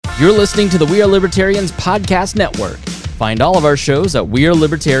You're listening to the We Are Libertarians Podcast Network. Find all of our shows at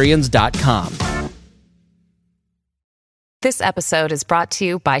wearelibertarians.com. This episode is brought to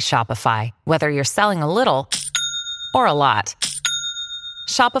you by Shopify. Whether you're selling a little or a lot,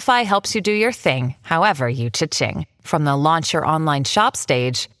 Shopify helps you do your thing, however you cha-ching. From the launch your online shop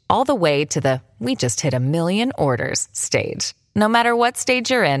stage, all the way to the we just hit 1 million orders stage. No matter what stage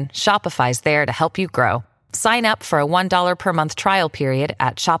you're in, Shopify's there to help you grow. Sign up for a $1 per month trial period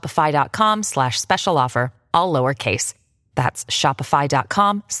at shopify.com/special offer, all lowercase. That's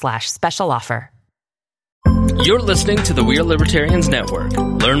shopify.com/special offer. You're listening to the We Are Libertarians Network.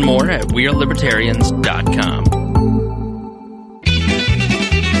 Learn more at wearelibertarians.com.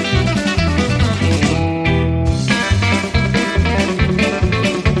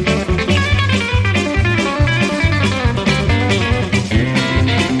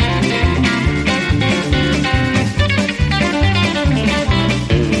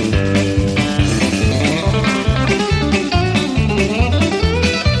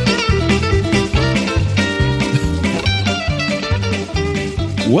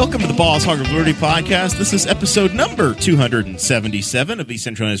 Welcome to the Boss Hog of Liberty podcast. This is episode number 277 of East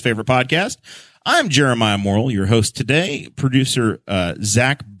Centralia's favorite podcast. I'm Jeremiah Morrill, your host today. Producer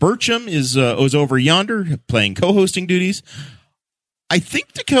Zach Burcham is over yonder playing co-hosting duties. I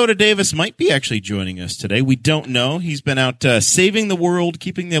think Dakota Davis might be actually joining us today. We don't know. He's been out saving the world,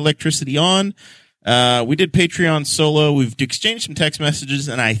 keeping the electricity on. We did Patreon solo. We've exchanged some text messages,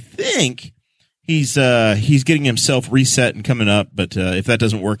 and I think he's getting himself reset and coming up, but if that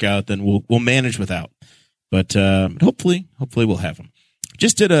doesn't work out, then we'll manage without. But hopefully we'll have him.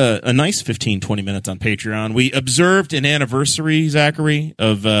 Just did a nice 15-20 minutes on Patreon. We observed an anniversary, Zachary,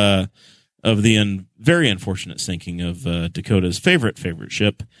 of the very unfortunate sinking of Dakota's favorite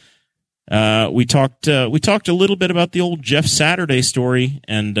ship. We talked a little bit about the old Jeff Saturday story,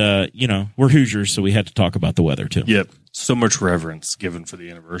 and we're Hoosiers, so we had to talk about the weather too. Yep, so much reverence given for the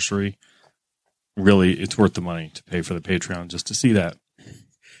anniversary. Really, it's worth the money to pay for the Patreon just to see that.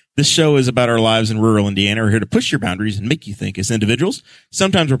 This show is about our lives in rural Indiana. We're here to push your boundaries and make you think as individuals.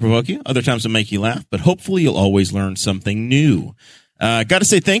 Sometimes we'll provoke you, other times we'll make you laugh, but hopefully you'll always learn something new. Got to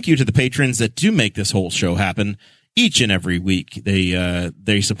say thank you to the patrons that do make this whole show happen each and every week.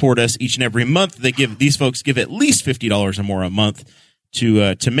 They support us each and every month. These folks give at least $50 or more a month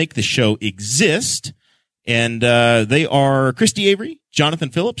to make the show exist. And they are Christy Avery,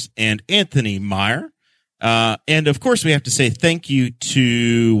 Jonathan Phillips, and Anthony Meyer. And, of course, we have to say thank you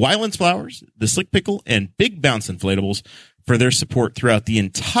to Wyland's Flowers, The Slick Pickle, and Big Bounce Inflatables for their support throughout the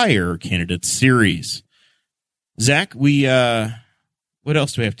entire Candidates series. Zach, what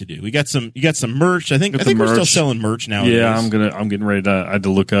else do we have to do? You got some merch. I think we're still selling merch now. Yeah, I'm getting ready to, I had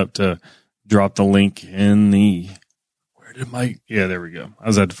to look up to drop the link in there we go.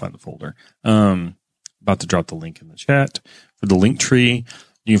 I had to find the folder. About to drop the link in the chat for the link tree.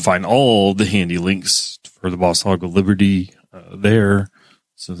 You can find all the handy links for the Boss Hog of Liberty there,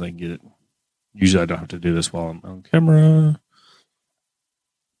 so as I can get it. Usually I don't have to do this while I'm on camera.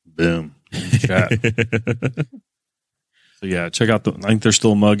 Boom. Chat. So yeah, check out I think there's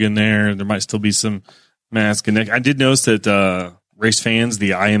still a mug in there. There might still be some mask. And I did notice that Race Fans, the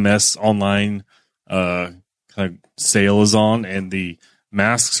IMS online kind of sale is on, and the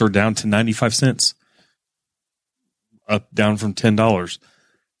masks are down to 95 cents. Down from $10.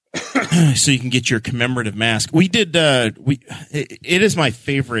 So you can get your commemorative mask. We did. It is my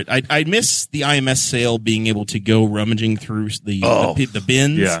favorite. I miss the IMS sale, being able to go rummaging through the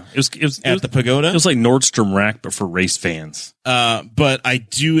bins. Yeah, it was the Pagoda. It was like Nordstrom Rack, but for race fans. But I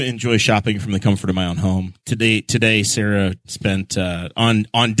do enjoy shopping from the comfort of my own home. Today, Sarah spent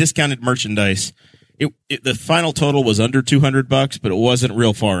on discounted merchandise. The final total was under $200, but it wasn't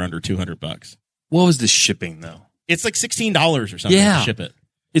real far under $200. What was the shipping though? It's like $16 or something to ship it.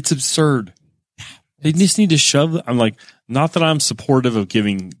 It's absurd. They just need to shove. I'm like, not that I'm supportive of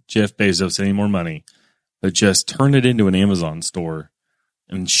giving Jeff Bezos any more money, but just turn it into an Amazon store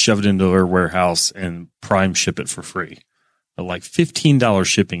and shove it into their warehouse and prime ship it for free. But like $15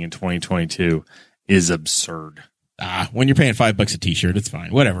 shipping in 2022 is absurd. When you're paying $5 a t-shirt, it's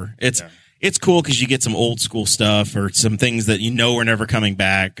fine. Whatever. It's cool because you get some old school stuff or some things that are never coming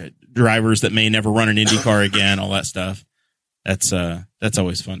back. Drivers that may never run an IndyCar again, all that stuff. That's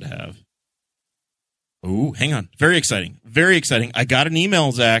always fun to have. Ooh, hang on. Very exciting. Very exciting. I got an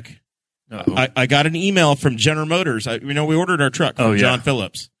email, Zach. I got an email from General Motors. We ordered our truck from John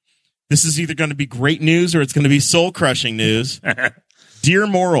Phillips. This is either going to be great news or it's going to be soul-crushing news. Dear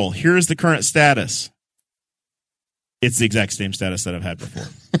Morrill, here is the current status. It's the exact same status that I've had before.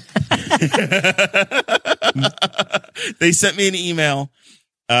 They sent me an email.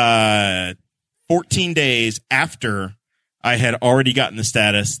 14 days after I had already gotten the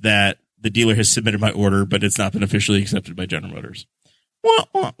status that the dealer has submitted my order, but it's not been officially accepted by General Motors. Wah,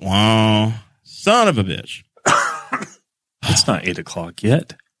 wah, wah. Son of a bitch. It's not 8 o'clock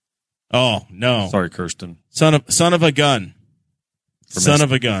yet. Oh, no. Sorry, Kirsten. Son of a gun. Son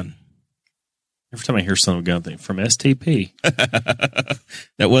of a gun. Every time I hear son of a gun, I think from STP.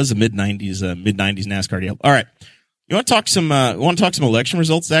 That was a mid-90s NASCAR deal. All right. You want to talk some election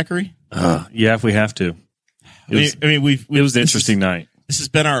results, Zachary? Yeah, if we have to. It was an interesting night. This has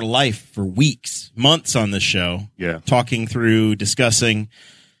been our life for weeks, months on this show. Yeah. Talking through, discussing,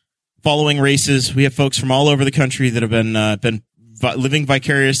 following races. We have folks from all over the country that have been living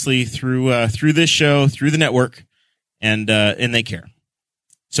vicariously through this show, through the network, and they care.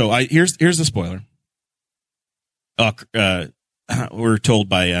 So here's the spoiler. We're told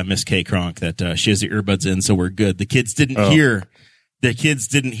by Miss Kay Kronk that she has the earbuds in, so we're good. The kids didn't hear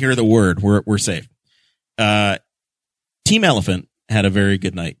the word. We're safe. Team Elephant had a very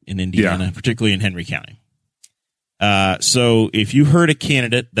good night in Indiana, particularly in Henry County. So if you heard a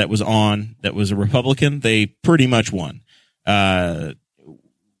candidate that was a Republican, they pretty much won. We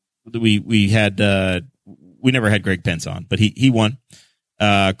never had Greg Pence on, but he won.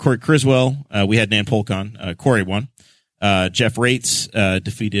 Corey Criswell, we had Nan Polk on. Corey won. Jeff Rates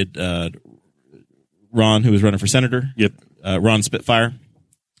defeated Ron, who was running for senator. Yep. Ron Spitfire.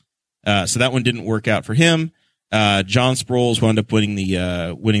 So that one didn't work out for him. John Sproles wound up winning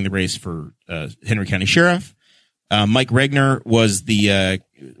the race for Henry County Sheriff. Mike Regner was the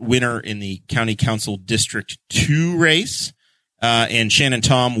winner in the County Council District 2 race. And Shannon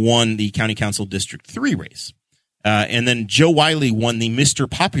Tom won the County Council District 3 race. And then Joe Wiley won the Mr.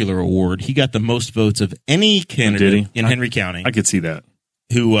 Popular Award. He got the most votes of any candidate in Henry County. I could see that.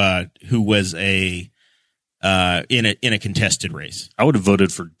 Who was in a contested race. I would have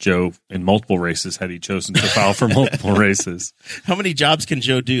voted for Joe in multiple races had he chosen to file for multiple races. How many jobs can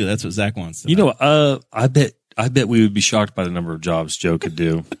Joe do? That's what Zach wants to know. I bet we would be shocked by the number of jobs Joe could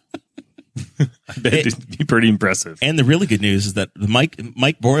do. I bet it'd be pretty impressive. And the really good news is that Mike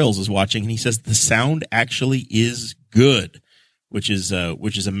Broyles is watching, and he says the sound actually is good, which is a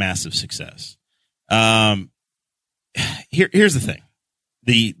massive success. Here's the thing.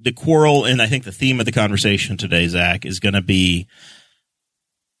 The quarrel, and I think the theme of the conversation today, Zach, is going to be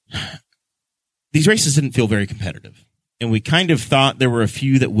these races didn't feel very competitive. And we kind of thought there were a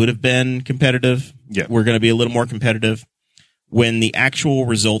few that would have been competitive. Yeah. We're going to be a little more competitive. When the actual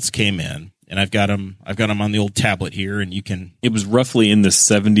results came in, and I've got them on the old tablet here, and you can. It was roughly in the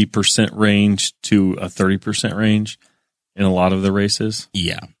 70% range to a 30% range in a lot of the races.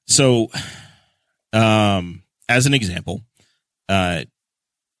 Yeah. So, as an example,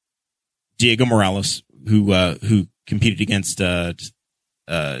 Diego Morales, who competed against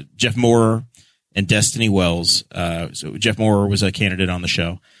Jeff Moorer and Destiny Wells. So Jeff Moorer was a candidate on the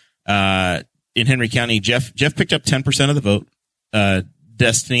show. In Henry County, Jeff picked up 10% of the vote.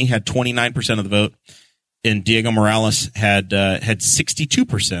 Destiny had 29% of the vote, and Diego Morales had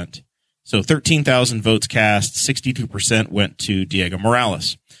 62%. So 13,000 votes cast, 62% went to Diego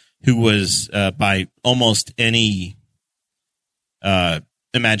Morales, who was by almost any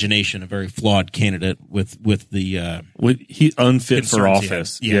imagination a very flawed candidate with the he's unfit for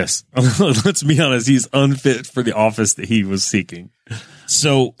office. Yes. Let's be honest, he's unfit for the office that he was seeking.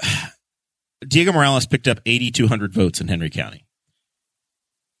 So Diego Morales picked up 8,200 votes in Henry County.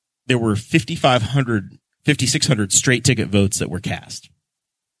 There were 5,600 straight ticket votes that were cast.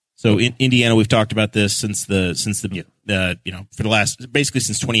 So in Indiana, we've talked about this since for the last, basically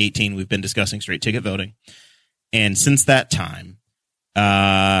since 2018, we've been discussing straight ticket voting. And since that time,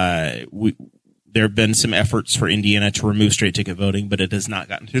 there have been some efforts for Indiana to remove straight ticket voting, but it has not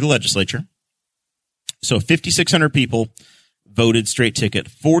gotten through the legislature. So 5,600 people voted straight ticket,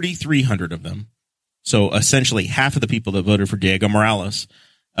 4,300 of them. So essentially half of the people that voted for Diego Morales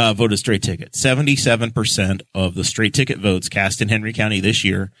voted straight ticket. 77% of the straight ticket votes cast in Henry County this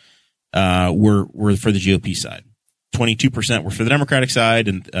year were for the GOP side. 22% were for the Democratic side,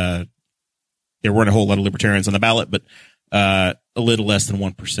 and there weren't a whole lot of libertarians on the ballot, but a little less than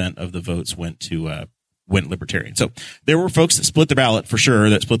 1% of the votes went libertarian. So there were folks that split the ballot for sure,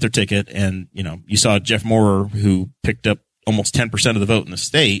 that split their ticket, and you saw Jeff Moorer, who picked up almost 10% of the vote in the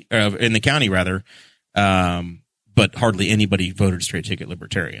state, in the county rather. But hardly anybody voted straight ticket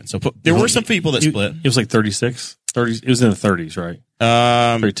libertarian. So there were some people that split. It was like 36, 30. It was in the 30s, right?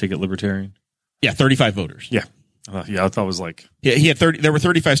 Straight ticket libertarian. Yeah, 35 voters. Yeah. I thought it was like. Yeah, he had 30. There were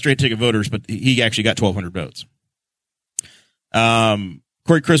 35 straight ticket voters, but he actually got 1,200 votes.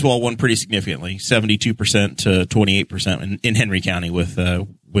 Corey Criswell won pretty significantly, 72% to 28% in Henry County with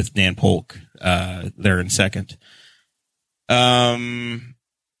with Dan Polk there in second.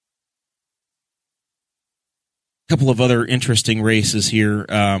 Couple of other interesting races here.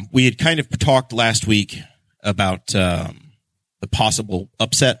 We had kind of talked last week about the possible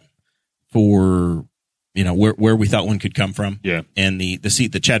upset for where we thought one could come from. Yeah, and the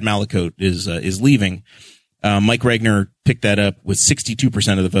seat that Chad Mallicote is leaving. Mike Regner picked that up with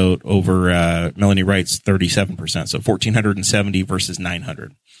 62% of the vote over Melanie Wright's 37%. So 1,470 versus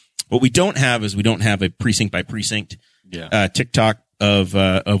 900. What we don't have is a precinct by precinct TikTok of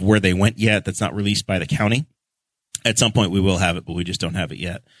where they went yet. That's not released by the county. At some point we will have it, but we just don't have it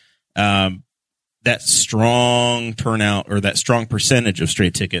yet. That strong turnout or that strong percentage of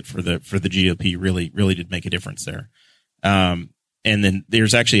straight ticket for the GOP really did make a difference there. And then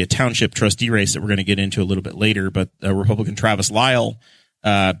there's actually a township trustee race that we're going to get into a little bit later, but Republican Travis Lyle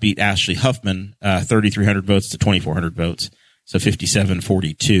beat Ashley Huffman 3,300 votes to 2,400 votes, so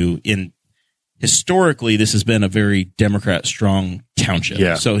 57-42. Historically, this has been a very Democrat strong township.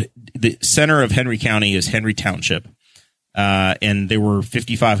 Yeah. So the center of Henry County is Henry Township, and there were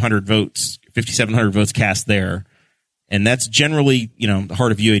 5,700 votes cast there, and that's generally the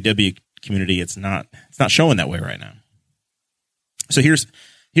heart of UAW community. It's not showing that way right now. So here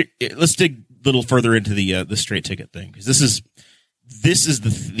let's dig a little further into the straight ticket thing, because this is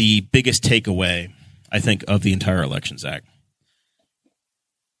the biggest takeaway I think of the entire Elections Act.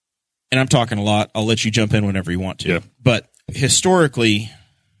 And I'm talking a lot. I'll let you jump in whenever you want to. Yeah. But historically,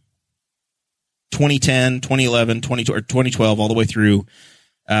 2010, 2011, 2012, all the way through,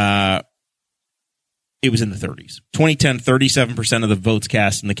 it was in the 30s. 2010, 37% of the votes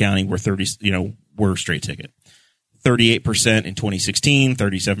cast in the county were were straight ticket. 38% in 2016,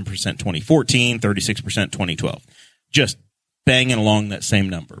 37% 2014, 36% 2012. Just banging along that same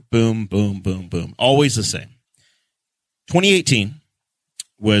number. Boom, boom, boom, boom. Always the same. 2018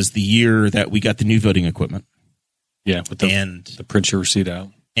 was the year that we got the new voting equipment. Yeah, with the print your receipt out.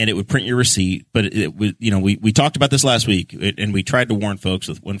 And it would print your receipt, but it would, we talked about this last week, and we tried to warn folks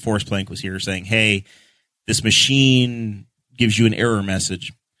when Forrest Plank was here saying, hey, this machine gives you an error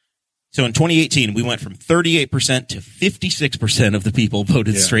message. So in 2018, we went from 38% to 56% of the people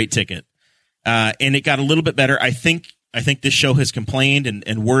voted straight ticket. And it got a little bit better. I think this show has complained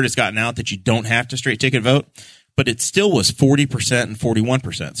and word has gotten out that you don't have to straight ticket vote, but it still was 40% and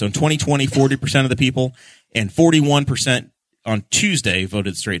 41%. So in 2020, 40% of the people and 41% on Tuesday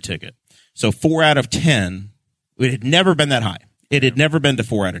voted straight ticket. So 4 out of 10, it had never been that high. It had never been to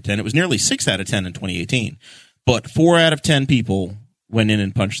 4 out of 10. It was nearly 6 out of 10 in 2018, but 4 out of 10 people went in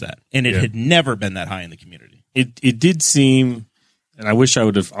and punched that. And it had never been that high in the community. It did seem, and I wish I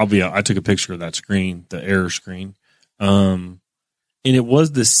would have, I took a picture of that screen, the error screen. And it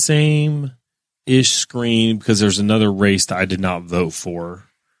was the same-ish screen because there's another race that I did not vote for,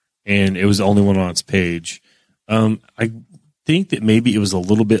 and it was the only one on its page. I think that maybe it was a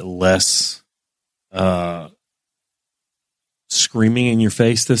little bit less screaming in your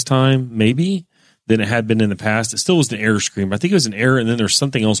face this time, maybe, than it had been in the past. It still was an error screen, but I think it was an error, and then there's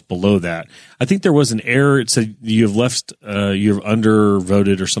something else below that. I think there was an error. It said you have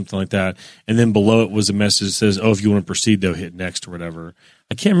undervoted or something like that, and then below it was a message that says, oh, if you want to proceed, though, hit next or whatever.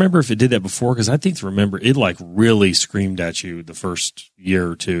 I can't remember if it did that before, because I think to remember it really screamed at you the first year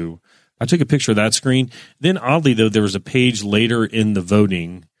or two. I took a picture of that screen. Then oddly, though, there was a page later in the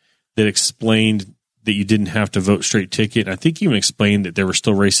voting that explained that you didn't have to vote straight ticket. I think even explained that there were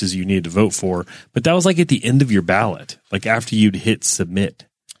still races you needed to vote for, but that was like at the end of your ballot, like after you'd hit submit.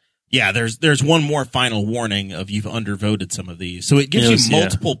 Yeah, there's one more final warning of you've undervoted some of these. So it gives you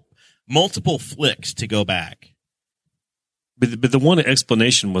multiple flicks to go back. But the one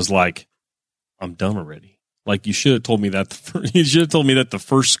explanation was like, I'm done already. Like you should have told me that the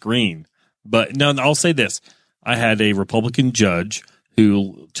first screen. But no, I'll say this. I had a Republican judge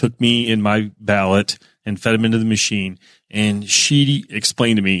who took me in my ballot and fed him into the machine. And she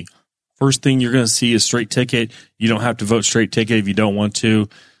explained to me, first thing you're going to see is straight ticket. You don't have to vote straight ticket if you don't want to.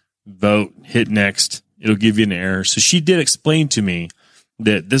 Vote, hit next. It'll give you an error. So she did explain to me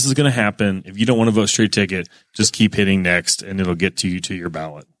that this is going to happen. If you don't want to vote straight ticket, just keep hitting next and it'll get to you to your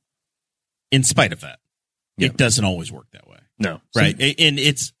ballot. In spite of that, it doesn't always work that way. No. Right. And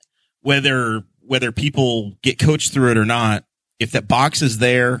it's whether people get coached through it or not, if that box is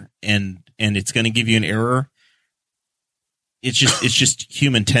there and it's going to give you an error, it's just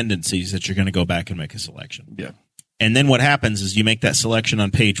human tendencies that you're going to go back and make a selection. Yeah. And then what happens is you make that selection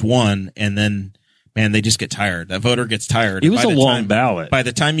on page 1 and then, man, they just get tired. That voter gets tired. It was a long ballot. By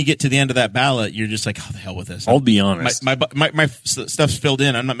the time you get to the end of that ballot, you're just like, oh, the hell with this. I'll be honest. My stuff's filled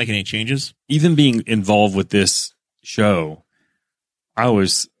in. I'm not making any changes. Even being involved with this show, I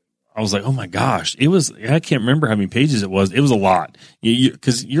was like, oh my gosh, I can't remember how many pages it was. It was a lot.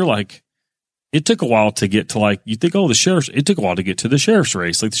 Cause you're like, it took a while to get to like, you think, oh, it took a while to get to the sheriff's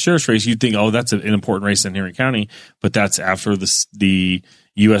race. Like the sheriff's race, you'd think, oh, that's an important race in Henry County, but that's after the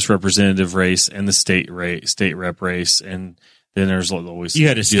U.S. representative race and the state rep race. And then there's always, you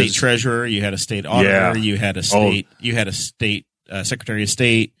had a state treasurer, you had a state auditor, you had a state secretary of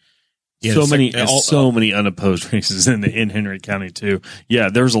state. So many unopposed races in Henry County too. Yeah.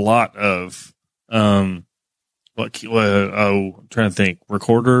 There's a lot of, trying to think,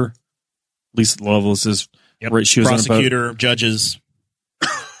 recorder, Lisa Lovelace's, yep. She was prosecutor, judges.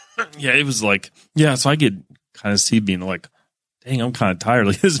 Yeah, it was like, yeah. So I could kind of see being like, dang, I'm kind of tired.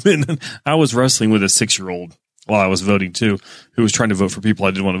 Like I was wrestling with a 6-year-old while I was voting too, who was trying to vote for people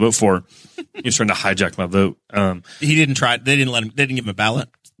I didn't want to vote for. He was trying to hijack my vote. He didn't try. They didn't give him a ballot.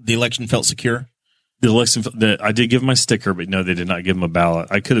 The election felt secure. I did give him my sticker, but no, they did not give him a ballot.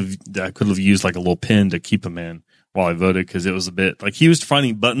 I could have used like a little pin to keep him in while I voted, because it was a bit like he was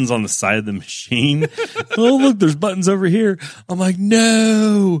finding buttons on the side of the machine. Oh, look, there's buttons over here. I'm like,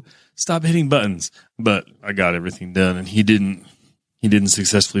 no, stop hitting buttons. But I got everything done, and he didn't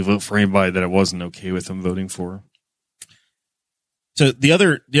successfully vote for anybody that I wasn't okay with him voting for. So the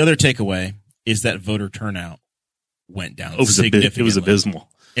other takeaway is that voter turnout went down significantly. It was abysmal.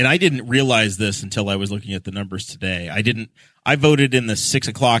 And I didn't realize this until I was looking at the numbers today. I voted in the 6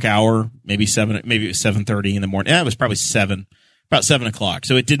 o'clock hour, maybe it was 7:30 in the morning. Yeah, it was probably about 7 o'clock.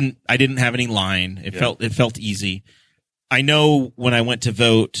 So I didn't have any line. It felt easy. I know when I went to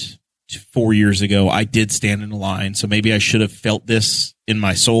vote 4 years ago, I did stand in a line. So maybe I should have felt this in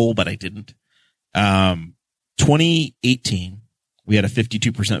my soul, but I didn't. 2018, we had a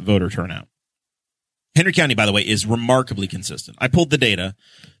 52% voter turnout. Henry County, by the way, is remarkably consistent. I pulled the data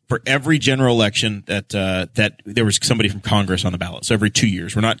for every general election that there was somebody from Congress on the ballot. So every 2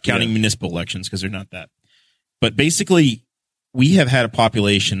 years. We're not counting municipal elections because they're not that. But basically, we have had a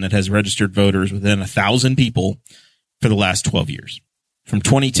population that has registered voters within 1,000 people for the last 12 years. From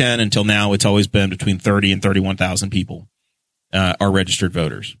 2010 until now, it's always been between 30 and 31,000 people are registered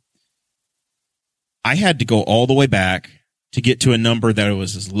voters. I had to go all the way back to get to a number that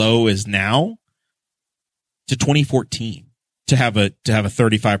was as low as now, to 2014, to have a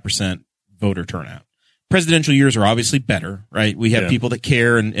 35% voter turnout. Presidential years are obviously better, right? We have people that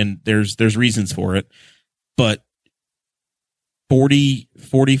care, and there's reasons for it. But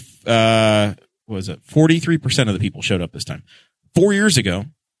 43% of the people showed up this time. 4 years ago,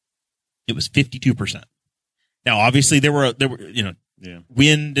 it was 52%. Now, obviously, there were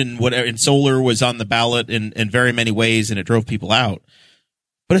wind and whatever, and solar was on the ballot in very many ways, and it drove people out.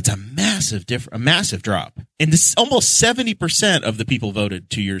 But it's a massive drop. And this, almost 70% of the people voted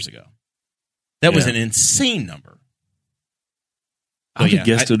 2 years ago. That was an insane number. I would have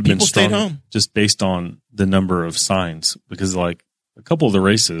guessed it would have been strong just based on the number of signs, because like a couple of the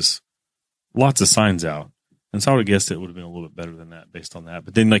races, lots of signs out. And so I would have guessed it would have been a little bit better than that based on that.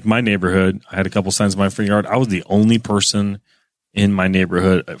 But then like my neighborhood, I had a couple signs in my front yard. I was the only person in my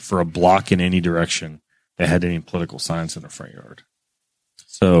neighborhood for a block in any direction that had any political signs in their front yard.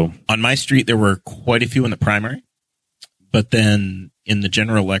 So on my street, there were quite a few in the primary, but then in the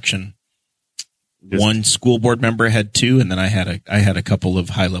general election, one school board member had 2, and then I had a couple of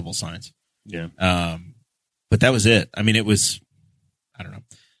high level signs. Yeah. But that was it. I mean, it was, I don't know.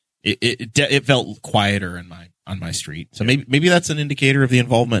 It felt quieter on my street. So maybe that's an indicator of the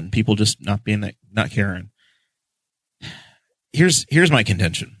involvement and people just not caring. Here's my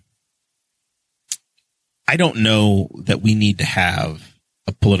contention. I don't know that we need to have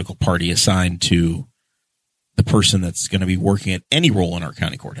a political party assigned to the person that's going to be working at any role in our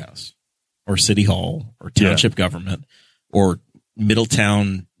county courthouse or city hall or township government or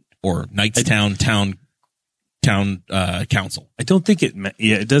Middletown or Knightstown town council. I don't think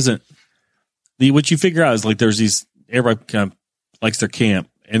it doesn't. What you figure out is like there's these, everybody kind of likes their camp,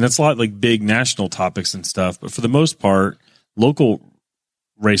 and that's a lot like big national topics and stuff. But for the most part, local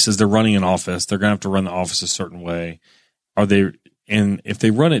races, they're running an office. They're going to have to run the office a certain way. And if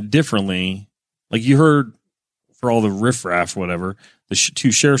they run it differently, like you heard for all the riffraff, whatever, the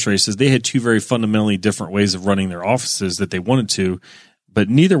 2 sheriff's races, they had 2 very fundamentally different ways of running their offices that they wanted to, but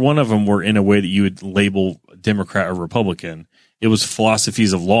neither one of them were in a way that you would label Democrat or Republican. It was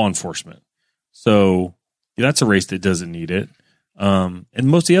philosophies of law enforcement. So that's a race that doesn't need it. And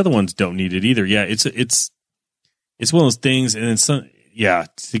most of the other ones don't need it either. Yeah, it's one of those things, and it's to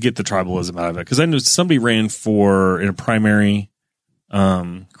get the tribalism out of it. Because I know somebody ran in a primary.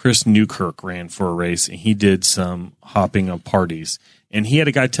 Chris Newkirk ran for a race, and he did some hopping of parties, and he had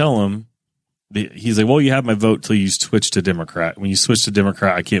a guy tell him, he's like, well, you have my vote till you switch to Democrat. When you switch to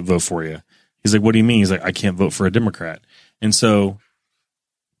Democrat, I can't vote for you. He's like, what do you mean? He's like, I can't vote for a Democrat. And so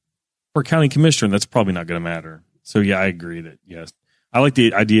for county commissioner, that's probably not going to matter. So yeah, I agree that yes, I like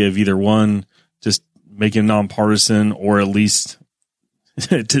the idea of either one, just making nonpartisan, or at least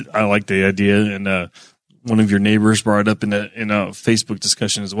I like the idea. And one of your neighbors brought it up in a Facebook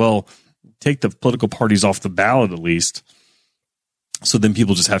discussion as well. Take the political parties off the ballot at least. So then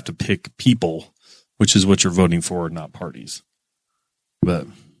people just have to pick people, which is what you're voting for, not parties. But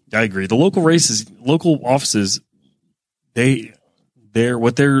I agree. The local races, local offices,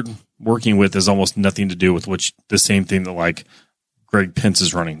 what they're working with is almost nothing to do with the same thing that like Greg Pence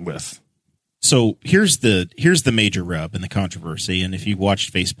is running with. So here's the major rub in the controversy. And if you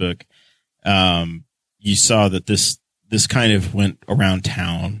watched Facebook, you saw that this kind of went around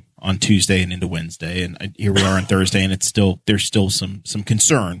town on Tuesday and into Wednesday, and here we are on Thursday, and there's still some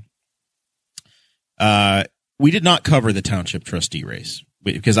concern. We did not cover the township trustee race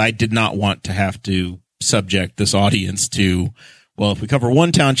because I did not want to have to subject this audience to, well, if we cover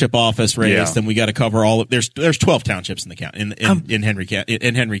one township office race, then we got to cover all of. There's 12 townships in the county in Henry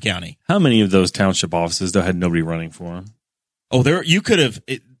County. How many of those township offices though had nobody running for them? Oh, you could have.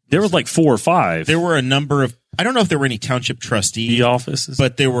 There was like 4 or 5. There were a number of. I don't know if there were any township trustee offices,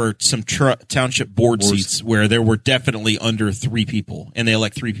 but there were some township board seats where there were definitely under 3 people, and they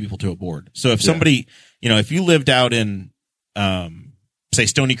elect 3 people to a board. So if somebody, if you lived out in, say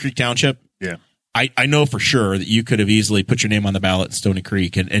Stony Creek Township, I know for sure that you could have easily put your name on the ballot in Stony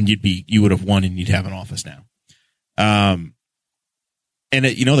Creek, and you would have won, and you'd have an office now. And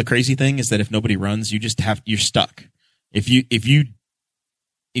the crazy thing is that if nobody runs, you're stuck. If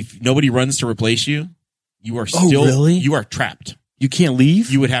nobody runs to replace you, you are still you are trapped. You can't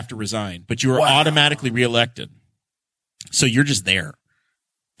leave? You would have to resign, but you are automatically reelected. So you're just there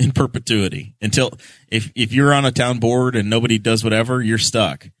in perpetuity until if you're on a town board and nobody does whatever, you're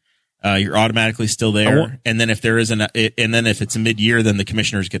stuck. You're automatically still there. And then if if it's a mid-year, then the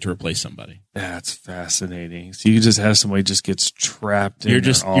commissioners get to replace somebody. That's fascinating. So you just have somebody just gets trapped in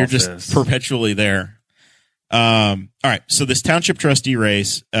their office. You're just perpetually there. All right. So this township trustee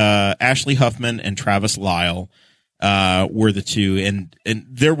race, Ashley Huffman and Travis Lyle, were the two. And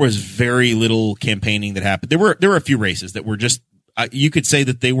there was very little campaigning that happened. There were a few races that were just, you could say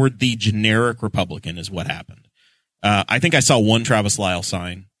that they were the generic Republican is what happened. I think I saw one Travis Lyle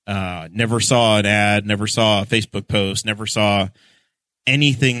sign. Never saw an ad, never saw a Facebook post, never saw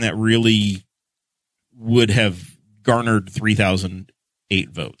anything that really would have garnered 3,008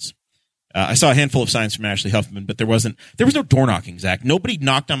 votes. I saw a handful of signs from Ashley Huffman, but there was no door knocking, Zach. Nobody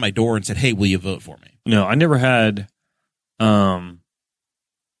knocked on my door and said, "Hey, will you vote for me?" No, I never had. I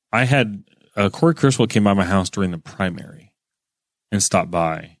had Corey Criswell came by my house during the primary and stopped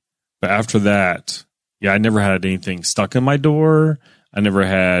by, but after that, I never had anything stuck in my door. I never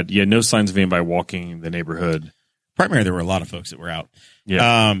had, no signs of anybody walking the neighborhood. Primary, there were a lot of folks that were out.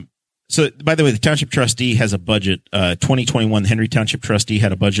 Yeah. So, by the way, the township trustee has a budget. 2021, the Henry Township trustee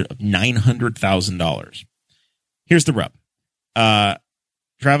had a budget of $900,000. Here's the rub.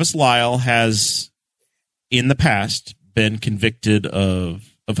 Travis Lyle has, in the past, been convicted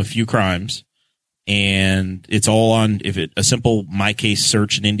of a few crimes, and it's all on a simple My Case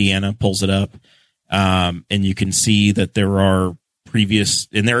search in Indiana pulls it up, and you can see that there are previous,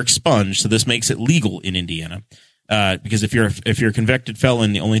 and they're expunged. So this makes it legal in Indiana. Because if you're a convicted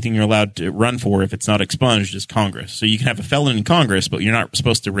felon, the only thing you're allowed to run for if it's not expunged is Congress. So you can have a felon in Congress, but you're not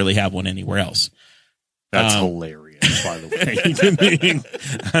supposed to really have one anywhere else. That's hilarious, by the way.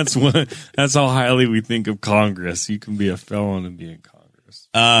 That's how highly we think of Congress. You can be a felon and be in Congress.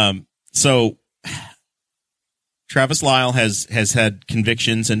 So Travis Lyle has had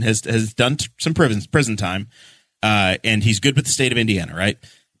convictions and has done some prison time. And he's good with the state of Indiana, right?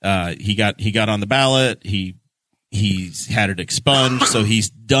 He got on the ballot. He's had it expunged, so he's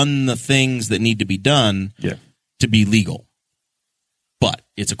done the things that need to be done to be legal. But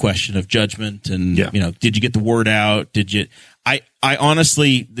it's a question of judgment, and did you get the word out? Did you? I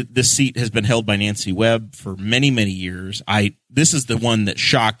honestly, this seat has been held by Nancy Webb for many, many years. This is the one that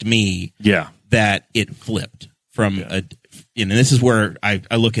shocked me. That it flipped from and this is where I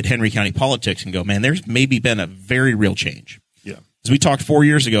look at Henry County politics and go, man, there's maybe been a very real change. As we talked 4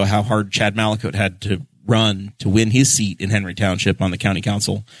 years ago, how hard Chad Mallicoat had to run to win his seat in Henry Township on the county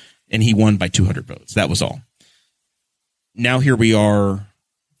council, and he won by 200 votes. That was all. Now here we are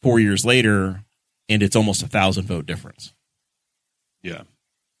 4 years later, and it's almost 1,000 vote difference. It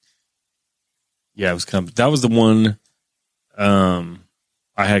was that was the one I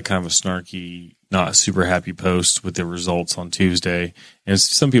had kind of a snarky not super happy post with the results on Tuesday. And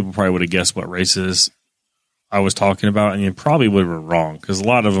some people probably would have guessed what races I was talking about, and you probably would have been wrong because a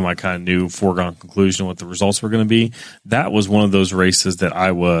lot of them I kind of knew foregone conclusion what the results were going to be. That was one of those races that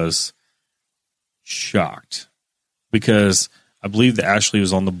I was shocked because I believe that Ashley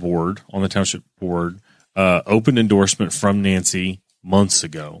was on the board, on the township board, open endorsement from Nancy months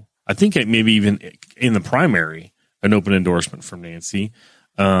ago. I think it maybe even in the primary, an open endorsement from Nancy,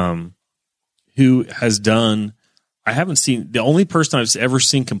 who has done, I haven't seen, the only person I've ever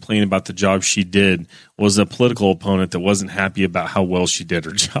seen complain about the job she did was a political opponent that wasn't happy about how well she did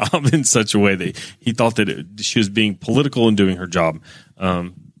her job in such a way that he thought that she was being political in doing her job,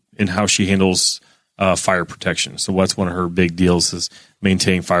 in how she handles fire protection. So what's one of her big deals is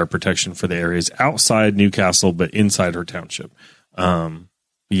maintaining fire protection for the areas outside Newcastle, but inside her township.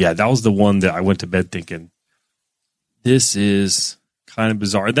 Yeah, that was the one that I went to bed thinking, this is kind of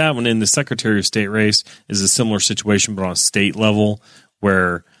bizarre. That one in the Secretary of State race is a similar situation, but on a state level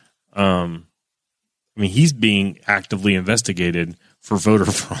where, he's being actively investigated for voter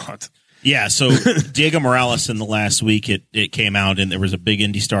fraud. Yeah, so Diego Morales in the last week, it came out and there was a big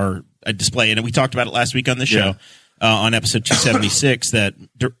IndyStar display, and we talked about it last week on the show, on episode 276, that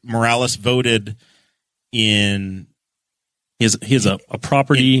Morales voted in... He has a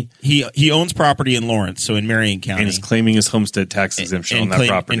property. He owns property in Lawrence, so in Marion County. And is claiming his homestead tax exemption on that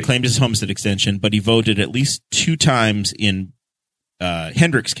property. And claimed his homestead extension, but he voted at least 2 times in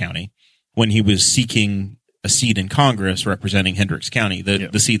Hendricks County when he was seeking a seat in Congress representing Hendricks County,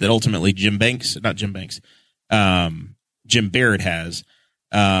 the seat that ultimately Jim Barrett has.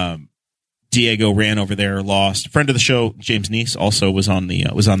 Diego ran over there, lost. Friend of the show, James Neese, also was on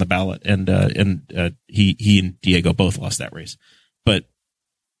the ballot, and he and Diego both lost that race. But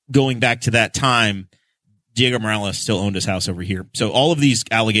going back to that time, Diego Morales still owned his house over here. So all of these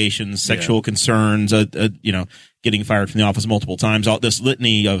allegations, sexual concerns, getting fired from the office multiple times, all this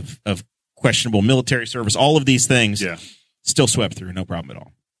litany of questionable military service, all of these things, still swept through, no problem at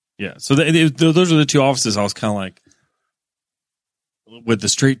all. Yeah. So those are the 2 offices. I was kind of like, with the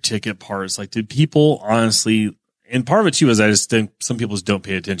straight ticket part, it's like, did people honestly, and part of it too is I just think some people just don't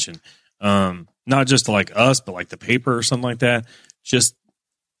pay attention. Not just like us, but like the paper or something like that. Just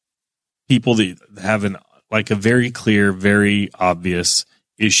people that have a very clear, very obvious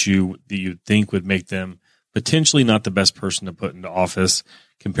issue that you'd think would make them potentially not the best person to put into office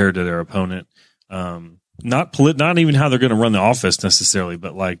compared to their opponent. Not even how they're going to run the office necessarily,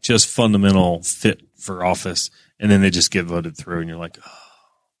 but like just fundamental fit for office. And then they just get voted through, and you're like, oh,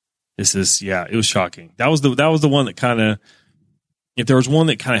 this is, it was shocking. That was the one that kind of, if there was one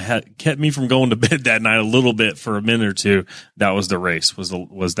that kind of kept me from going to bed that night a little bit for a minute or two, that was the race, was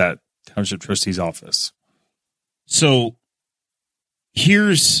that township trustee's office. So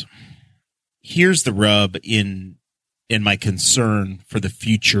here's the rub in my concern for the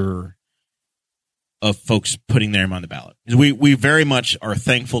future of folks putting their name on the ballot. We very much are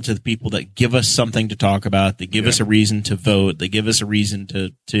thankful to the people that give us something to talk about. They give us a reason to vote. They give us a reason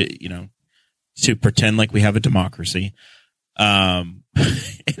to pretend like we have a democracy. And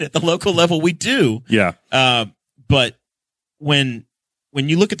at the local level, we do. Yeah. But when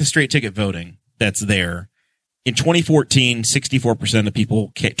you look at the straight ticket voting that's there, in 2014, 64% of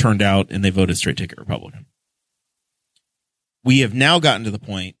people turned out and they voted straight ticket Republican. We have now gotten to the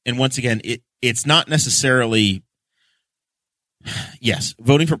point, and once again, it's not necessarily,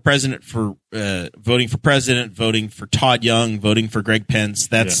 voting for president, voting for Todd Young, voting for Greg Pence.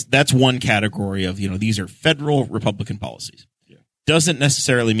 That's one category of, these are federal Republican policies. Yeah. Doesn't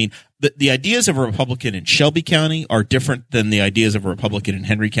necessarily mean the ideas of a Republican in Shelby County are different than the ideas of a Republican in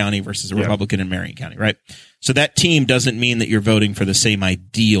Henry County versus a Republican in Marion County, right? So that team doesn't mean that you're voting for the same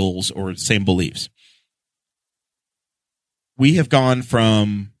ideals or same beliefs. We have gone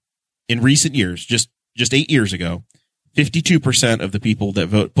from, in recent years, just 8 years ago, 52% of the people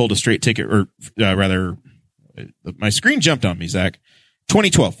that pulled a straight ticket, or rather, my screen jumped on me, Zach.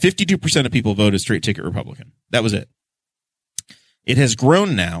 2012, 52% of people voted straight ticket Republican. That was it. It has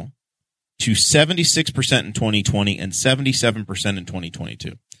grown now to 76% in 2020 and 77% in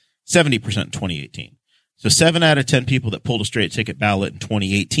 2022, 70% in 2018. So 7 out of 10 people that pulled a straight ticket ballot in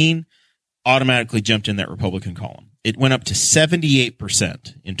 2018 automatically jumped in that Republican column. It went up to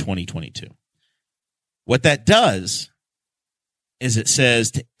 78% in 2022. What that does is it says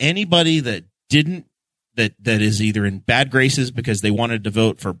to anybody that is either in bad graces because they wanted to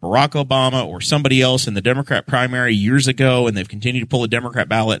vote for Barack Obama or somebody else in the Democrat primary years ago and they've continued to pull a Democrat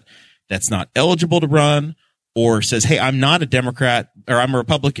ballot that's not eligible to run, or says, hey, I'm not a Democrat or I'm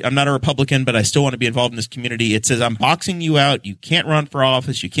not a Republican, but I still want to be involved in this community. It says, I'm boxing you out. You can't run for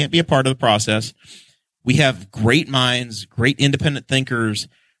office. You can't be a part of the process. We have great minds, great independent thinkers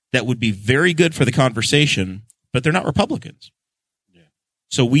that would be very good for the conversation, but they're not Republicans. Yeah.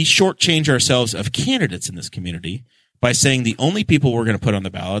 So we shortchange ourselves of candidates in this community by saying the only people we're going to put on the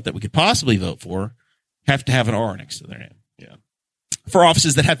ballot that we could possibly vote for have to have an R next to their name. Yeah. For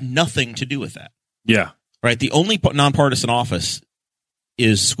offices that have nothing to do with that. Yeah. Right. The only nonpartisan office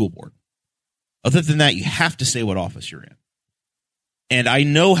is school board. Other than that, you have to say what office you're in. And I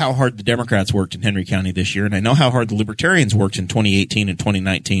know how hard the Democrats worked in Henry County this year, and I know how hard the Libertarians worked in 2018 and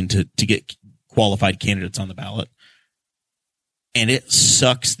 2019 to get qualified candidates on the ballot. And it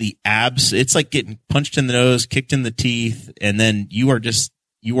sucks the abs. It's like getting punched in the nose, kicked in the teeth, and then you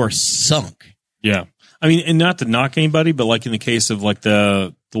are sunk. Yeah. I mean, and not to knock anybody, but like in the case of like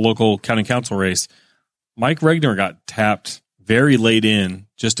the local county council race, Mike Regner got tapped very late in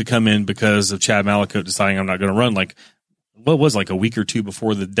just to come in because of Chad Mallicote deciding I'm not going to run like what was like a week or two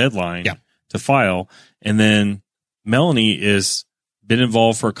before the deadline to file. And then Melanie is been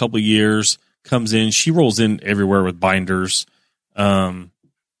involved for a couple of years, comes in, she rolls in everywhere with binders. In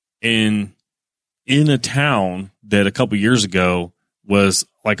a town that a couple of years ago was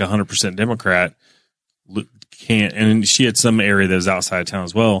like 100% Democrat, and she had some area that was outside of town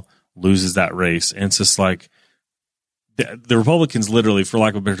as well, loses that race. And it's just like the Republicans literally, for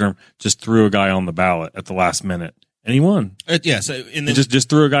lack of a better term, just threw a guy on the ballot at the last minute. And he won. So just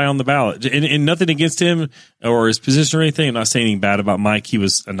threw a guy on the ballot, and nothing against him or his position or anything. I'm not saying anything bad about Mike. He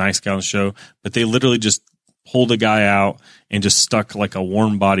was a nice guy on the show, but they literally just pulled a guy out and just stuck like a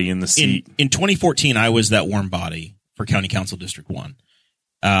warm body in the seat. In 2014, I was that warm body for County Council District 1.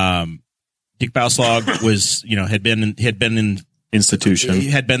 Dick Bauslag was, had been in institution.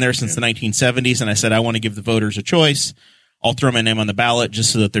 He had been there since the 1970s, and I said, I want to give the voters a choice. I'll throw my name on the ballot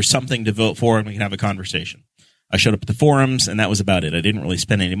just so that there's something to vote for and we can have a conversation. I showed up at the forums, and that was about it. I didn't really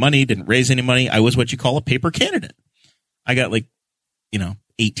spend any money, didn't raise any money. I was what you call a paper candidate. I got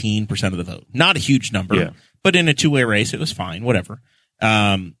 18% of the vote. Not a huge number, but in a two-way race, it was fine, whatever.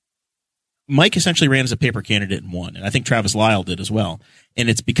 Mike essentially ran as a paper candidate and won, and I think Travis Lyle did as well. And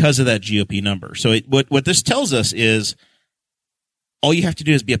it's because of that GOP number. So what this tells us is all you have to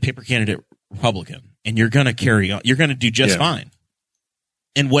do is be a paper candidate Republican, and you're going to carry on. You're going to do just fine.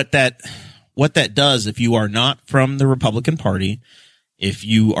 And what that does, if you are not from the Republican Party, if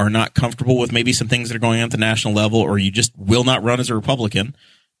you are not comfortable with maybe some things that are going on at the national level, or you just will not run as a Republican,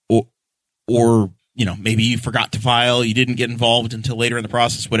 or maybe you forgot to file, you didn't get involved until later in the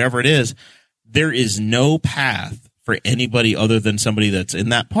process, whatever it is, there is no path for anybody other than somebody that's in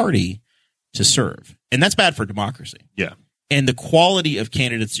that party to serve. And that's bad for democracy. Yeah. And the quality of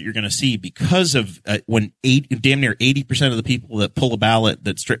candidates that you're going to see because of when damn near 80% of the people that pull a ballot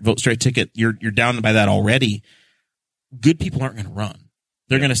that vote straight ticket, you're down by that already. Good people aren't going to run.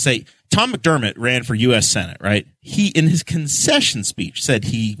 They're going to say, Tom McDermott ran for U.S. Senate, right? He, in his concession speech, said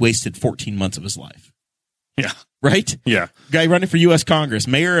he wasted 14 months of his life. Yeah. Right? Yeah. Guy running for U.S. Congress,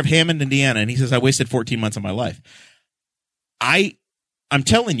 mayor of Hammond, Indiana, and he says, I wasted 14 months of my life. I'm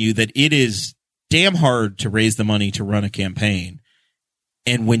telling you that it is damn hard to raise the money to run a campaign.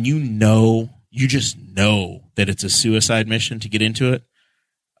 And when you just know that it's a suicide mission to get into it.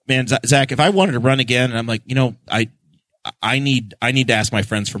 Man, Zach, if I wanted to run again and I'm like, I need to ask my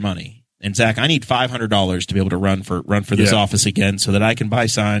friends for money. And Zach, I need $500 to be able to run for this office again so that I can buy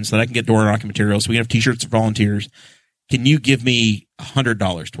signs, so that I can get door knocking materials, so we can have t-shirts for volunteers. Can you give me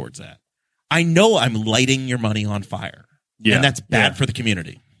 $100 towards that? I know I'm lighting your money on fire. Yeah. And that's bad for the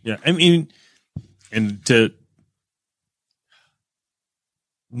community. Yeah. I mean, and to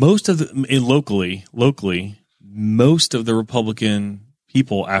most of locally, most of the Republican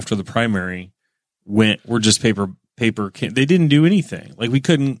people after the primary were just paper. They didn't do anything. Like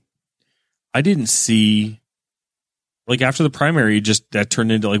I didn't see, like after the primary, just that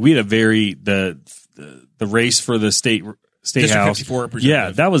turned into like we had the race for the state house. 54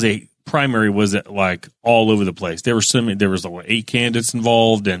 yeah, that was primary was like all over the place. There was like 8 candidates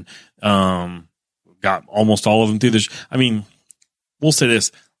involved, and got almost all of them through this. I mean, we'll say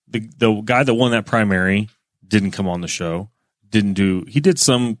this: the guy that won that primary didn't come on the show. He did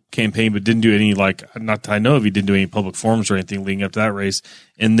some campaign, but didn't do any, like, not that I know of, he didn't do any public forums or anything leading up to that race,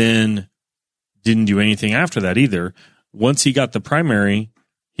 and then didn't do anything after that either. Once he got the primary,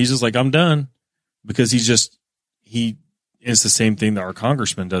 he's just like, I'm done, because it's the same thing that our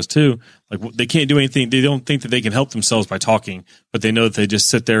congressman does too. Like, they can't do anything. They don't think that they can help themselves by talking, but they know that they just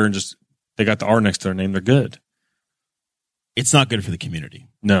sit there and they got the R next to their name. They're good. it's not good for the community.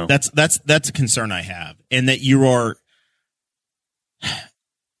 No, That's a concern I have. And that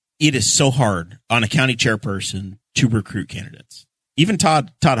it is so hard on a county chairperson to recruit candidates. Even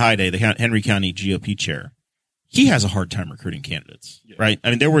Todd Hyde, the Henry County GOP chair, he has a hard time recruiting candidates, right?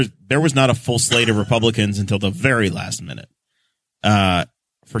 I mean, there was not a full slate of Republicans until the very last minute,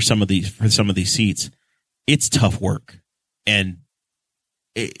 for some of these seats. It's tough work. And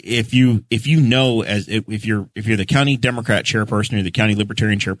if you're the county Democrat chairperson or the county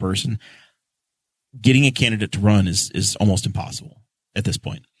Libertarian chairperson, getting a candidate to run is almost impossible at this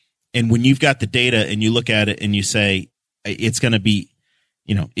point. And when you've got the data and you look at it and you say it's going to be,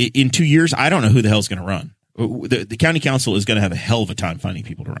 in 2 years, I don't know who the hell's going to run. The county council is going to have a hell of a time finding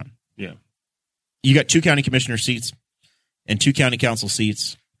people to run. Yeah. You got 2 county commissioner seats and 2 county council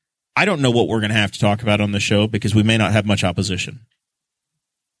seats. I don't know what we're going to have to talk about on the show because we may not have much opposition.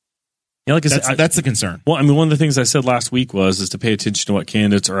 Yeah, like I said, that's the concern. Well, I mean, one of the things I said last week is to pay attention to what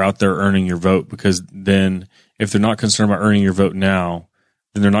candidates are out there earning your vote, because then if they're not concerned about earning your vote now,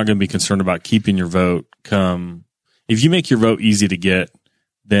 then they're not going to be concerned about keeping your vote if you make your vote easy to get,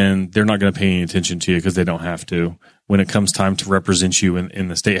 then they're not going to pay any attention to you because they don't have to when it comes time to represent you in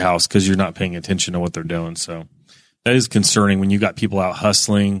the state house, because you're not paying attention to what they're doing. So that is concerning when you got people out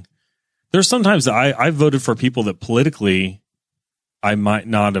hustling. There's sometimes I voted for people that politically I might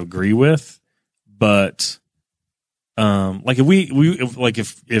not agree with, but like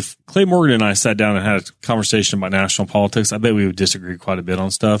if Clay Morgan and I sat down and had a conversation about national politics, I bet we would disagree quite a bit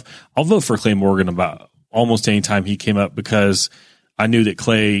on stuff. I'll vote for Clay Morgan about almost any time he came up because I knew that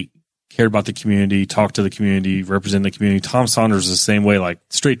Clay cared about the community, talked to the community, represented the community. Tom Saunders is the same way, like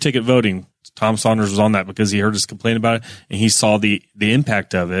straight ticket voting. Tom Saunders was on that because he heard us complain about it and he saw the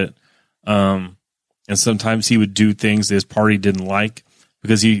impact of it. And sometimes he would do things that his party didn't like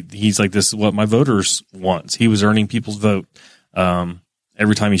because he's like, this is what my voters want. He was earning people's vote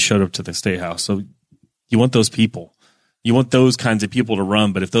every time he showed up to the state house. So you want those people. You want those kinds of people to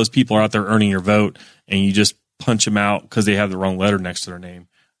run. But if those people are out there earning your vote and you just punch them out because they have the wrong letter next to their name,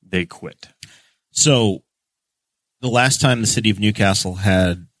 they quit. So the last time the city of Newcastle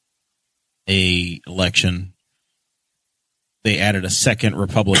had a election, they added a second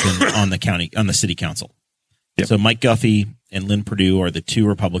Republican on the city council. Yep. So Mike Guffey and Lynn Perdue are the 2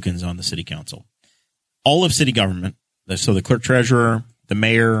 Republicans on the city council. All of city government, so the clerk treasurer, the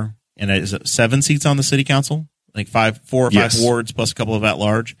mayor, and is it 7 seats on the city council? Like 4 or 5 wards plus a couple of at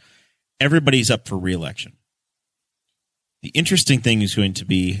large. Everybody's up for re-election. The interesting thing is going to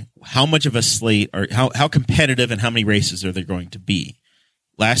be how much of a slate or how competitive and how many races are there going to be.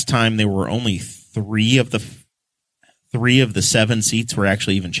 Last time there were only 3 of the 7 seats were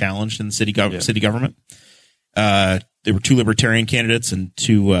actually even challenged in the city government. There were 2 libertarian candidates and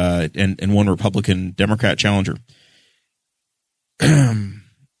 2 and 1 Republican Democrat challenger.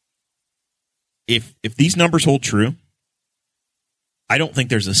 If these numbers hold true, I don't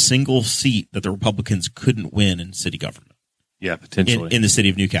think there's a single seat that the Republicans couldn't win in city government. Yeah, potentially in the city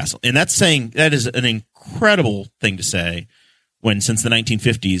of Newcastle, and that is an incredible thing to say when since the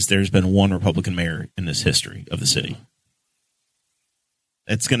 1950s there's been 1 Republican mayor in this history of the city.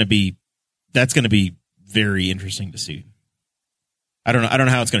 That's going to be very interesting to see. I don't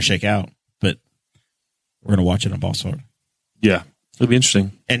know how it's going to shake out, but we're going to watch it on Boss Hog. Yeah, it'll be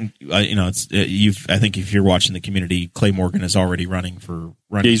interesting. And I think if you're watching the community, Clay Morgan is already running for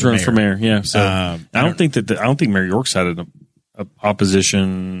mayor. Yeah, so I don't think Mayor York's had an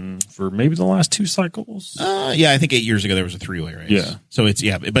opposition for maybe the last 2 cycles. I think 8 years ago there was a 3-way race. Yeah, so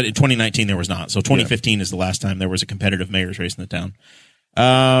but in 2019 there was not. So 2015 is the last time there was a competitive mayor's race in the town.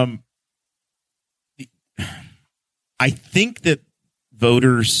 I think that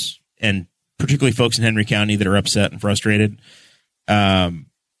voters, and particularly folks in Henry County that are upset and frustrated,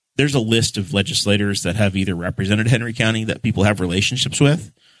 there's a list of legislators that have either represented Henry County that people have relationships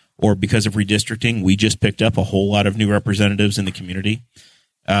with, or because of redistricting, we just picked up a whole lot of new representatives in the community.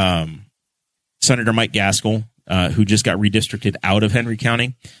 Senator Mike Gaskell, who just got redistricted out of Henry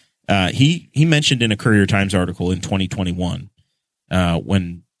County, he mentioned in a Courier Times article in 2021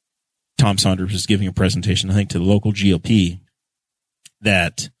 when Tom Saunders was giving a presentation, I think, to the local GOP,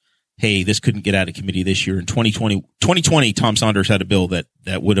 hey, this couldn't get out of committee this year. In 2020, Tom Saunders had a bill that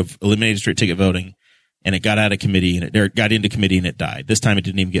would have eliminated straight ticket voting, and it got out of committee and it got into committee and it died. This time it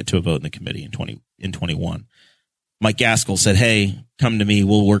didn't even get to a vote in the committee in 21. Mike Gaskell said, hey, come to me.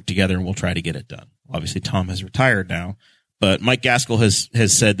 We'll work together and we'll try to get it done. Obviously, Tom has retired now, but Mike Gaskell has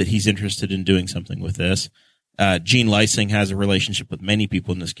said that he's interested in doing something with this. Gene Lysing has a relationship with many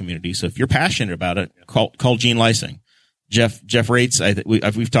people in this community. So if you're passionate about it, call Gene Lysing. Jeff Rates,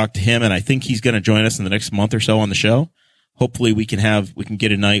 we've talked to him, and I think he's going to join us in the next month or so on the show. hopefully we can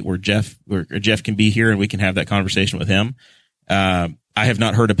get a night where Jeff can be here and we can have that conversation with him. I have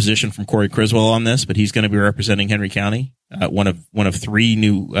not heard a position from Corey Criswell on this, but he's going to be representing Henry County, one of 3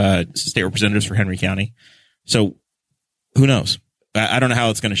 new state representatives for Henry County. So who knows? I don't know how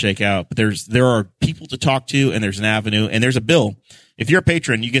it's going to shake out, but there are people to talk to, and there's an avenue, and there's a bill. If you're a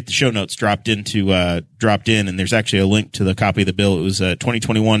patron, you get the show notes dropped in, and there's actually a link to the copy of the bill. It was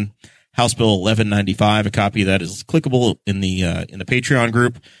 2021 House Bill 1195. A copy of that is clickable in the Patreon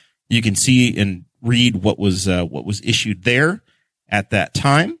group. You can see and read what was issued there at that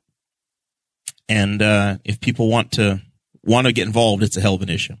time. And if people want to get involved, it's a hell of an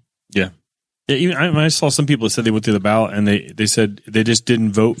issue. Yeah. Yeah, even I saw some people that said they went through the ballot and they said they just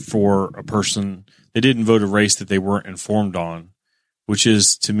didn't vote for a person. They didn't vote a race that they weren't informed on, which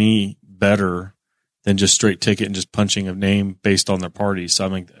is to me better than just straight ticket and just punching a name based on their party. So I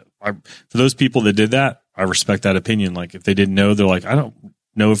mean, for those people that did that, I respect that opinion. Like if they didn't know, they're like, I don't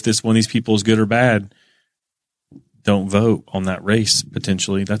know if one of these people is good or bad. Don't vote on that race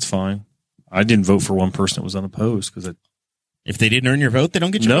potentially. That's fine. I didn't vote for one person that was unopposed because if they didn't earn your vote, they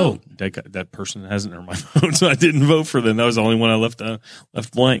don't get your vote. That person hasn't earned my vote, so I didn't vote for them. That was the only one I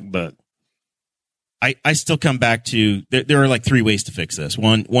left blank. But I still come back to there are like 3 ways to fix this.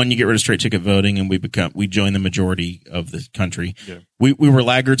 One, you get rid of straight ticket voting, and we join the majority of the country. Yeah. We were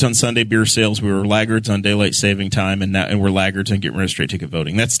laggards on Sunday beer sales. We were laggards on daylight saving time, and we're laggards on getting rid of straight ticket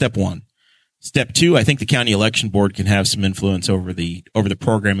voting. That's step 1. Step 2, I think the county election board can have some influence over the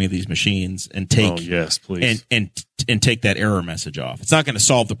programming of these machines and take yes, please. and take that error message off. It's not going to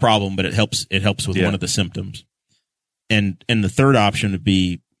solve the problem, but it helps with one of the symptoms. And the third option would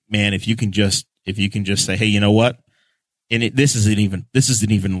be, man, if you can just say, hey, you know what? And this is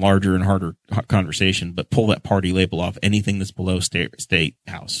an even larger and harder conversation, but pull that party label off anything that's below state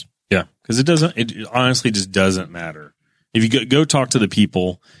house. Yeah, because it honestly just doesn't matter. If you go talk to the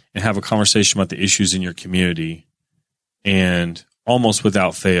people and have a conversation about the issues in your community, and almost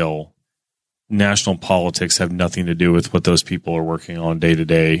without fail, national politics have nothing to do with what those people are working on day to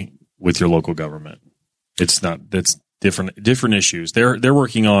day with your local government. That's different issues. They're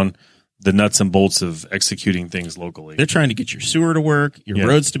working on the nuts and bolts of executing things locally. They're trying to get your sewer to work, your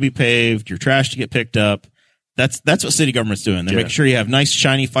roads to be paved, your trash to get picked up. That's what city government's doing. They're making sure you have nice,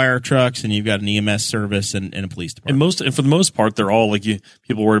 shiny fire trucks, and you've got an EMS service and a police department. And for the most part, they're all like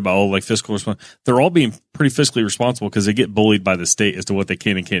people worried about fiscal responsibility. They're all being pretty fiscally responsible because they get bullied by the state as to what they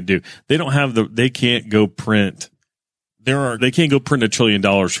can and can't do. They can't go print. They can't go print $1 trillion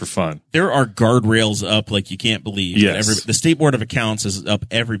for fun. There are guardrails up like you can't believe. Yes. The State Board of Accounts is up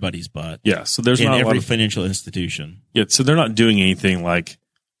everybody's butt. Yeah. So there's in not every financial institution. Yeah. So they're not doing anything like.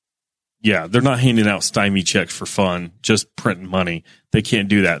 Yeah, they're not handing out stymie checks for fun, just printing money. They can't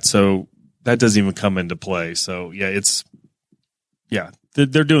do that. So that doesn't even come into play. So they're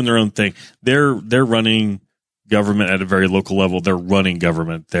doing their own thing. They're running government at a very local level. They're running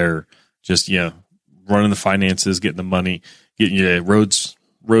government. They're just, running the finances, getting the money, getting roads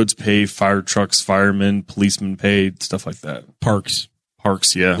paved, fire trucks, firemen, policemen paid, stuff like that. Parks,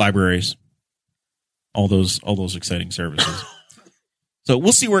 yeah. Libraries, all those exciting services. So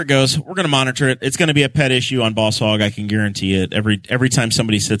we'll see where it goes. We're going to monitor it. It's going to be a pet issue on Boss Hog. I can guarantee it. Every time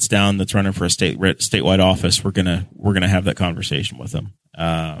somebody sits down that's running for a statewide office, we're gonna have that conversation with them.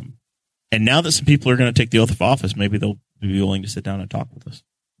 And now that some people are going to take the oath of office, maybe they'll be willing to sit down and talk with us.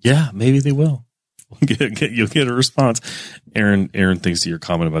 Yeah, maybe they will. You'll get a response. Aaron thinks that your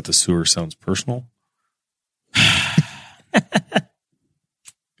comment about the sewer sounds personal.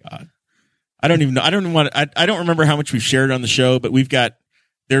 God. I don't even know. I don't remember how much we've shared on the show, but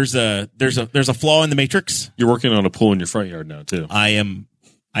there's a flaw in the matrix. You're working on a pool in your front yard now too. I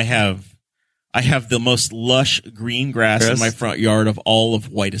have the most lush green grass in my front yard of all of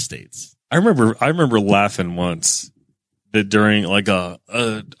White Estates. I remember laughing once that during like a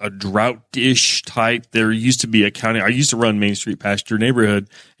drought-ish type, there used to be a county. I used to run Main Street past your neighborhood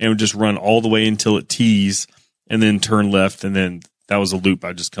and would just run all the way until it tees and then turn left, and then that was a loop.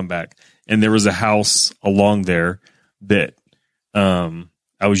 I'd just come back. And there was a house along there that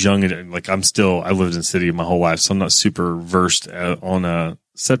I was young and like I lived in the city my whole life, so I'm not super versed on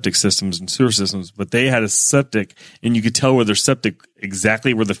septic systems and sewer systems. But they had a septic, and you could tell where their septic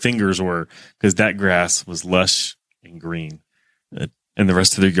exactly where the fingers were because that grass was lush and green, and the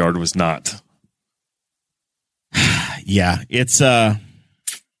rest of their yard was not. Yeah, it's I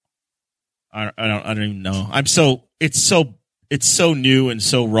don't even know. It's so new and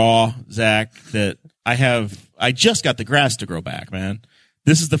so raw, Zach, that I just got the grass to grow back, man.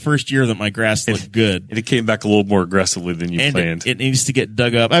 This is the first year that my grass looked good. And it came back a little more aggressively than you planned. It needs to get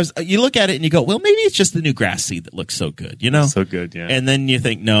dug up. You look at it and you go, well, maybe it's just the new grass seed that looks so good, you know? So good, yeah. And then you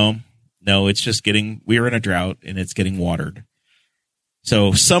think, no, it's just we're in a drought and it's getting watered.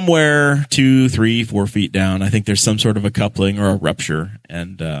 So somewhere 2, 3, 4 feet down, I think there's some sort of a coupling or a rupture.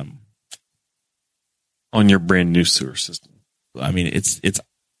 And on your brand new sewer system. I mean, it's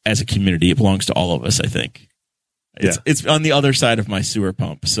as a community, it belongs to all of us, I think. It's on the other side of my sewer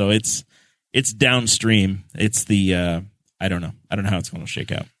pump. So it's downstream. It's the I don't know how it's going to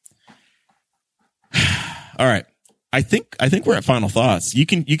shake out. All right. I think we're at final thoughts. You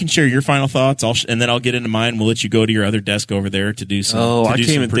can share your final thoughts, and then I'll get into mine. We'll let you go to your other desk over there to do some. Oh, I can't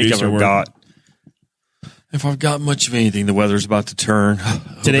even think if I've got much of anything. The weather's about to turn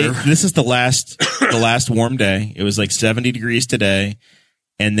today. This is the last warm day. It was like 70 degrees today,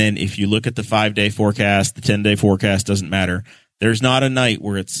 and then if you look at the 5-day forecast, the 10-day forecast doesn't matter. There's not a night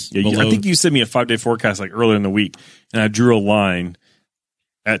where it's below. I think you sent me a 5-day forecast like earlier in the week, and I drew a line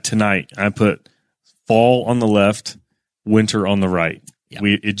at tonight. I put fall on the left, winter on the right. Yep.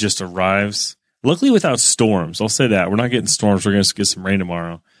 It just arrives. Luckily without storms. I'll say that. We're not getting storms. We're going to get some rain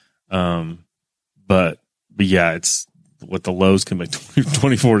tomorrow. But yeah, it's what the lows can be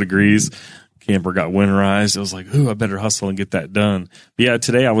 24 degrees. Camper got winterized. I was like, ooh, I better hustle and get that done. But yeah,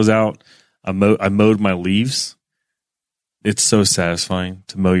 today I was out. I mowed my leaves. It's so satisfying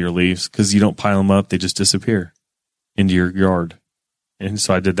to mow your leaves because you don't pile them up. They just disappear into your yard. And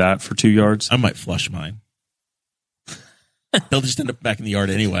so I did that for 2 yards. I might flush mine. They'll just end up back in the yard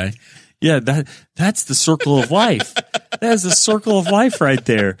anyway. Yeah, that's the circle of life. That is the circle of life right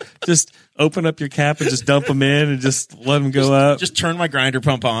there. Just open up your cap and just dump them in and just let them go up. Just turn my grinder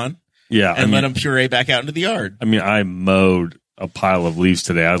pump on. Yeah, and let them puree back out into the yard. I mean, I mowed a pile of leaves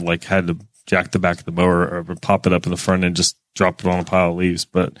today. I had to jack the back of the mower or pop it up in the front and just drop it on a pile of leaves.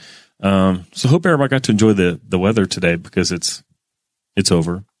 But so hope everybody got to enjoy the weather today because it's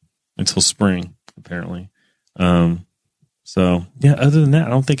over until spring apparently. So yeah, other than that, I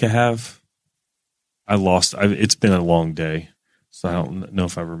don't think I have. It's been a long day, so I don't know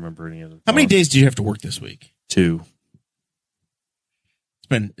if I remember any other. How many days do you have to work this week? 2.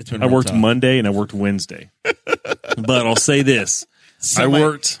 It's been. I worked Monday and I worked Wednesday, but I'll say this: I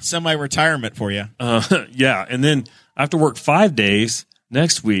worked semi-retirement for you. Yeah, and then I have to work 5 days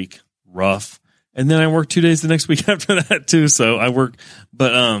next week. Rough, and then I work 2 days the next week after that too. So I work,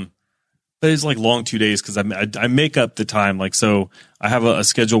 but it's like long 2 days because I make up the time. Like, so I have a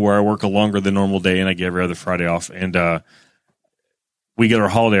schedule where I work a longer than normal day and I get every other Friday off. And we get our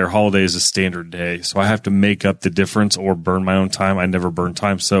holiday. Our holiday is a standard day. So I have to make up the difference or burn my own time. I never burn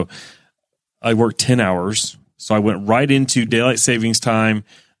time. So I work 10 hours. So I went right into daylight savings time,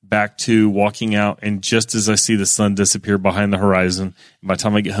 back to walking out. And just as I see the sun disappear behind the horizon, by the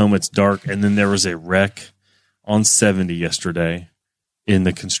time I get home, it's dark. And then there was a wreck on 70 yesterday in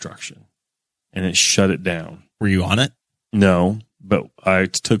the construction. And it shut it down. Were you on it? No, but I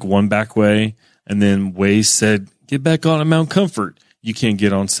took one back way, and then Waze said, get back on at Mount Comfort. You can't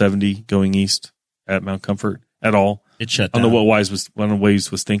get on 70 going east at Mount Comfort at all. It shut down. I don't know what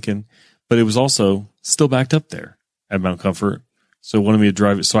Waze was thinking, but it was also still backed up there at Mount Comfort. So it wanted me to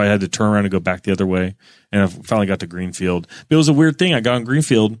drive it. So I had to turn around and go back the other way. And I finally got to Greenfield. But it was a weird thing. I got on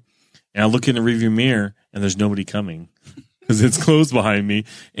Greenfield, and I look in the rearview mirror, and there's nobody coming. Because it's closed behind me,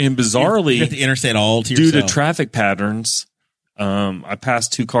 and bizarrely, you got the interstate all to due yourself. to traffic patterns, I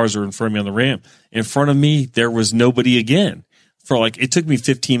passed 2 cars that were in front of me on the ramp. In front of me, there was nobody again. It took me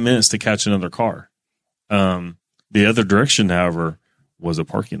 15 minutes to catch another car. The other direction, however, was a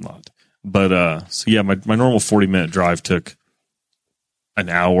parking lot. But so yeah, my normal 40-minute drive took an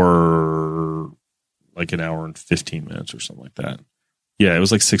hour and 15 minutes or something like that. Yeah, it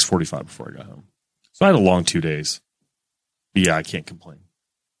was like 6:45 before I got home. So I had a long 2 days. But yeah, I can't complain.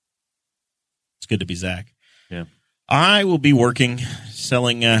 It's good to be Zach. Yeah. I will be working,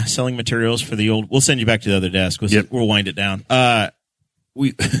 selling materials for the old. We'll send you back to the other desk. We'll wind it down.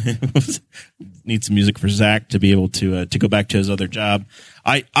 We need some music for Zach to be able to go back to his other job.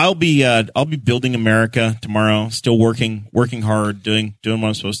 I'll be building America tomorrow. Still working hard, doing what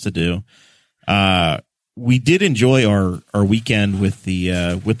I'm supposed to do. We did enjoy our weekend with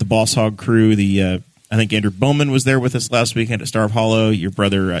the Boss Hog crew. I think Andrew Bowman was there with us last weekend at Star of Hollow. Your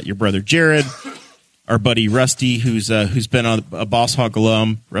brother Jared, our buddy Rusty, who's been a Boss Hog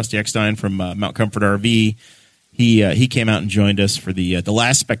alum, Rusty Eckstein from Mount Comfort RV. He came out and joined us for the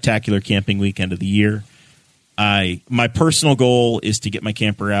last spectacular camping weekend of the year. My personal goal is to get my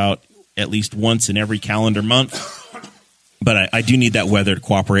camper out at least once in every calendar month, but I do need that weather to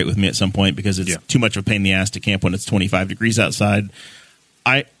cooperate with me at some point because it's too much of a pain in the ass to camp when it's 25 degrees outside.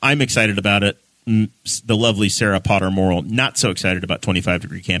 I'm excited about it. The lovely Sarah Potter Morrill, not so excited about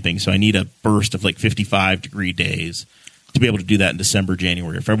 25-degree camping. So I need a burst of like 55-degree days to be able to do that in December,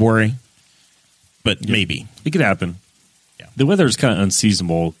 January, or February. But maybe. It could happen. Yeah. The weather is kind of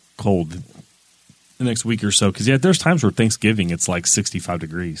unseasonable cold the next week or so. Because, there's times where Thanksgiving, it's like 65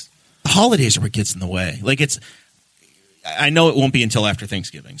 degrees. The holidays are what gets in the way. Like I know it won't be until after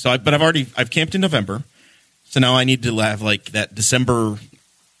Thanksgiving. But I've camped in November. So now I need to have like that December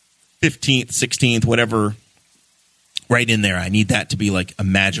 15th, 16th, whatever, right in there. I need that to be like a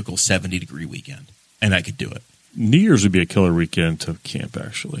magical 70-degree weekend, and I could do it. New Year's would be a killer weekend to camp,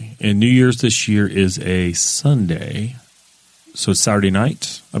 actually. And New Year's this year is a Sunday, so it's Saturday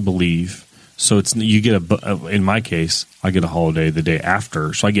night, I believe. So you get in my case, I get a holiday the day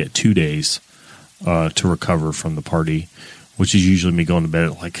after, so I get 2 days to recover from the party, which is usually me going to bed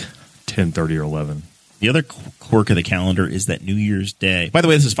at like 10:30 or 11. The other quirk of the calendar is that New Year's Day. By the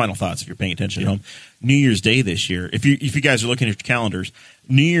way, this is final thoughts if you're paying attention at home. New Year's Day this year, if you guys are looking at your calendars,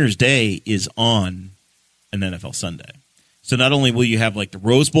 New Year's Day is on an NFL Sunday. So not only will you have like the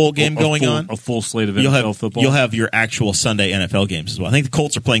Rose Bowl game going on, a full slate of NFL football. You'll have your actual Sunday NFL games as well. I think the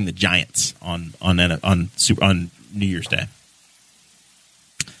Colts are playing the Giants on New Year's Day,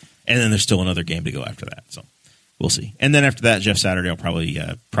 and then there's still another game to go after that. So we'll see. And then after that, Jeff Saturday will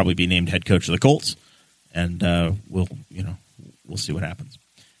probably be named head coach of the Colts. And we'll see what happens.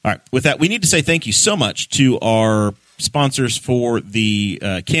 All right. With that, we need to say thank you so much to our sponsors for the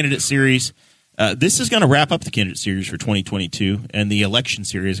candidate series. This is going to wrap up the candidate series for 2022 and the election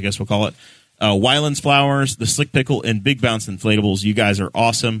series, I guess we'll call it. Wyland's Flowers, the Slick Pickle, and Big Bounce Inflatables. You guys are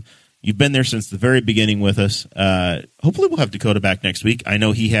awesome. You've been there since the very beginning with us. Hopefully, we'll have Dakota back next week. I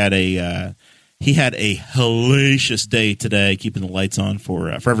know he had a hellacious day today, keeping the lights on for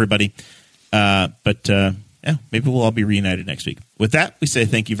everybody. But maybe we'll all be reunited next week. With that, we say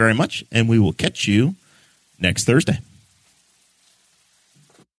thank you very much, and we will catch you next Thursday.